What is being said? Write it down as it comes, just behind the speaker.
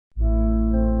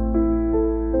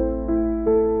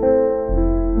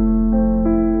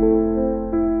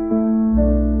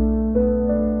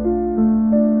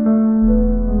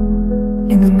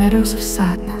Meadows of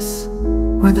Sadness,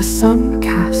 where the sun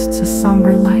casts a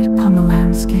somber light upon the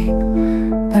landscape,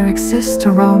 there exists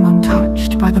a realm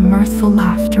untouched by the mirthful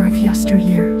laughter of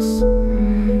yesteryears.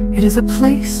 It is a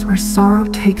place where sorrow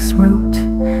takes root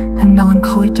and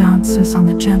melancholy dances on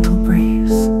the gentle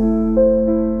breeze.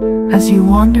 As you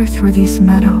wander through these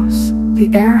meadows, the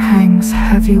air hangs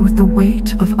heavy with the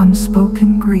weight of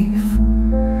unspoken grief.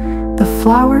 The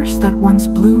flowers that once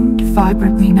bloomed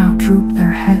vibrantly now droop their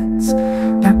heads,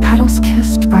 their petals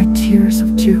kissed by tears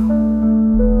of dew.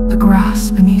 The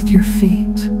grass beneath your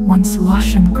feet, once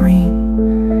lush and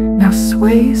green, now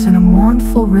sways in a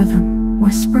mournful rhythm,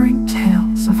 whispering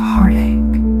tales of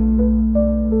heartache.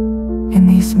 In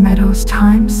these meadows,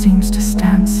 time seems to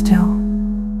stand still.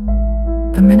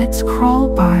 The minutes crawl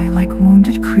by like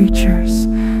wounded creatures,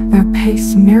 their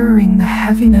pace mirroring the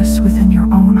heaviness within your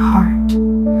own heart.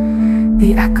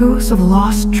 The echoes of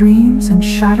lost dreams and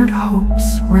shattered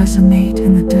hopes resonate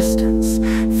in the distance,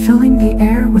 filling the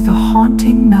air with a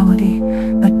haunting melody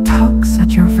that tugs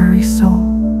at your very soul.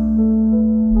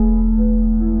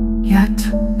 Yet,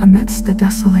 amidst the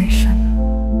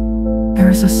desolation, there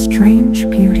is a strange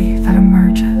beauty that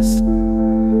emerges.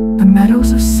 The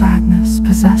Meadows of Sadness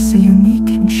possess a unique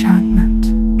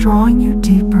enchantment, drawing you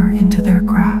deeper into their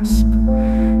grasp.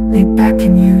 They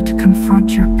beckon you to confront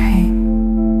your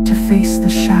pain, to face the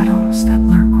shadows that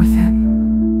lurk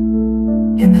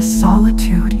within. In this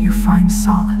solitude you find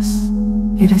solace.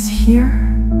 It is here,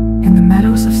 in the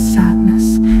Meadows of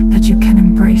Sadness, that you can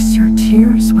embrace your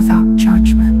tears without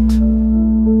judgment,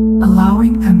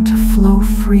 allowing them to flow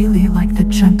freely like the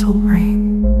gentle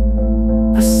rain.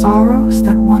 The sorrows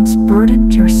that once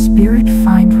burdened your spirit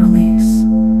find release,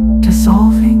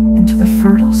 dissolving into the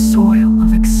fertile soil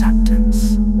of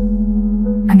acceptance.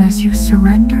 And as you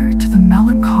surrender to the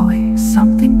melancholy,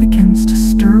 something begins to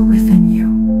stir within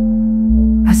you.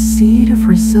 A seed of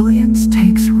resilience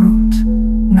takes root,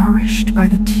 nourished by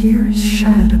the tears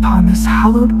shed upon this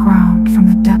hallowed ground from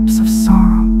the depths of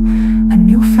sorrow. A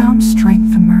newfound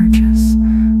strength emerges,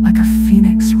 like a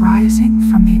phoenix rising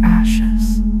from the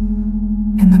ashes.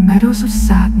 In the Meadows of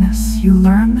Sadness, you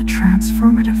learn the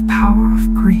transformative power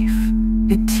of grief.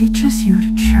 It teaches you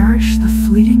to cherish the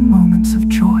fleeting moments of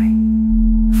joy,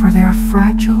 for they are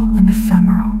fragile and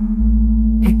ephemeral.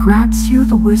 It grants you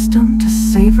the wisdom to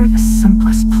savor the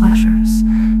simplest pleasures,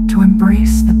 to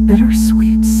embrace the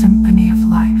bittersweet symphony of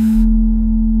life.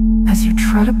 As you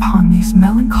tread upon these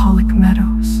melancholic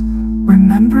meadows,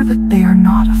 remember that they are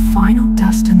not a final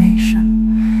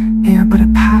destination. They are but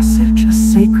a passage, a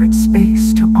sacred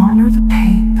space to honor the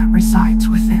pain that resides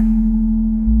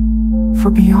within.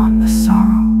 For beyond the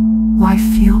sorrow lie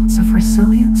fields of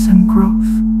resilience and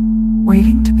growth,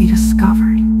 waiting to be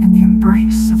discovered in the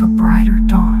embrace of a brighter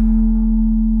dawn.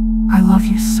 I love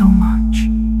you so much,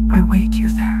 I wait you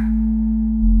there.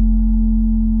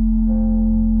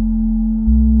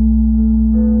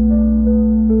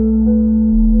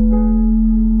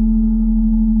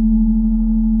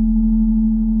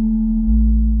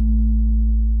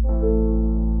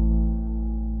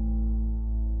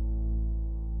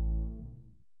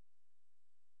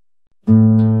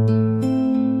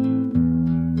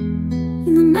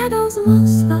 Meadows of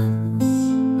Sadness,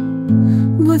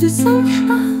 where the sun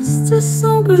casts a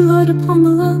somber light upon the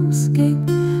landscape,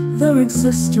 there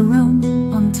exists a realm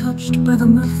untouched by the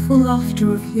mirthful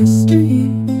laughter of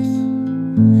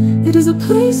yesteryears. It is a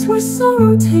place where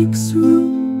sorrow takes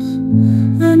root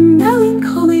and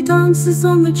melancholy dances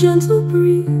on the gentle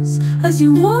breeze. As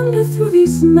you wander through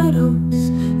these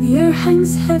meadows, the air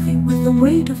hangs heavy with the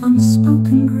weight of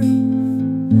unspoken grief.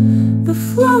 The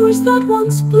flowers that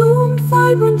once bloomed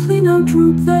vibrantly now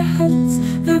droop their heads,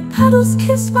 their petals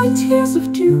kissed by tears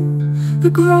of dew. The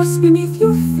grass beneath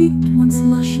your feet, once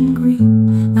lush and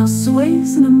green, now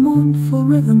sways in a mournful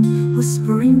rhythm,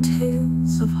 whispering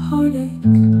tales of heartache.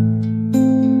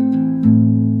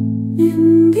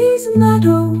 In these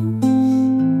meadows,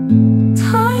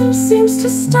 time seems to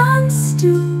stand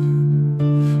still.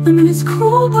 The minutes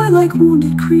crawl by like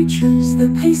wounded creatures, their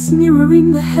pace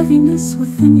mirroring the heaviness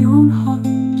within your own heart.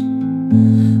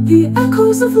 The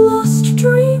echoes of lost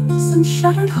dreams and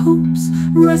shattered hopes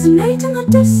resonate in the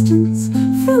distance,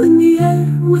 filling the air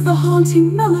with a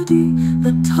haunting melody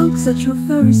that tugs at your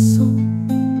very soul.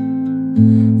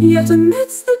 Yet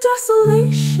amidst the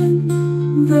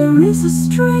desolation, there is a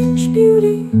strange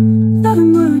beauty that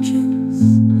emerges.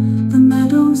 The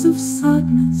Meadows of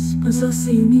Sadness possess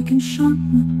a unique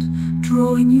enchantment,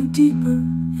 drawing you deeper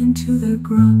into their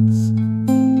grasp.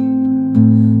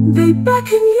 They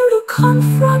beckon you to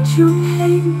confront your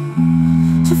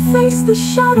pain, to face the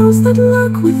shadows that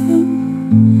lurk within.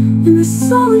 In the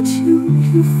solitude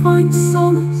you find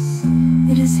solace,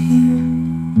 it is here.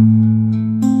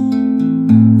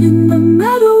 In the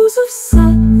meadows of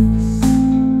sadness,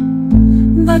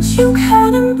 that you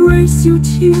can embrace your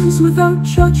tears without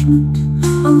judgment,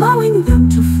 allowing them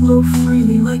to flow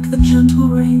freely like the gentle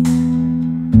rain.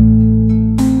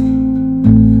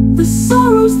 The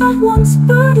sorrows that once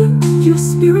burdened your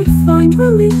spirit find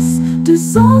release,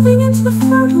 dissolving into the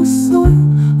fertile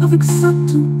soil of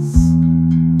acceptance.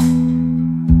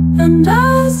 And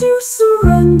as you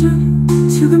surrender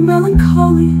to the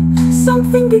melancholy,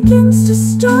 something begins to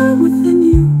stir within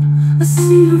you. A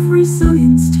seed of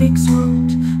resilience takes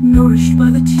root, nourished by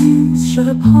the tears shed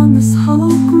upon this hollow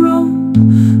ground.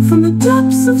 From the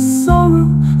depths of sorrow,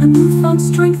 a newfound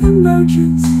strength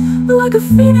emerges, like a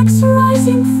phoenix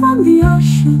rising from the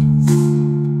ashes.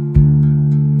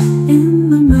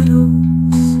 In the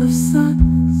meadows of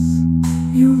sadness,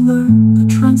 you learn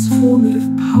the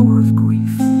transformative power of grief.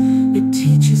 It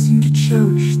teaches you to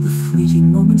cherish the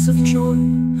fleeting moments of joy,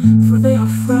 for they are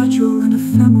fragile and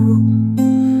ephemeral.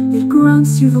 It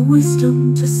grants you the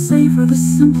wisdom to savor the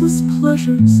simplest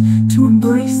pleasures, to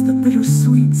embrace the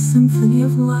bittersweet symphony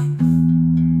of life.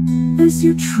 As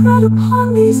you tread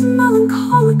upon these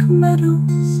melancholic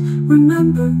meadows,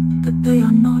 remember that they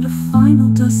are not a final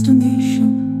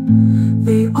destination.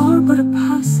 They are but a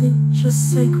passage, a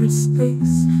sacred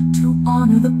space, to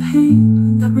honor the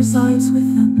pain that resides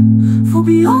within. For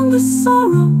beyond the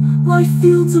sorrow lie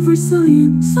fields of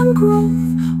resilience and growth,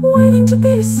 waiting to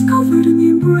be discovered in the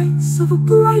embrace of a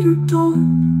brighter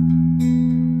dawn.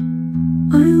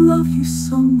 I love you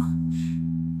so much,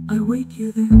 I wait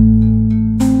you there.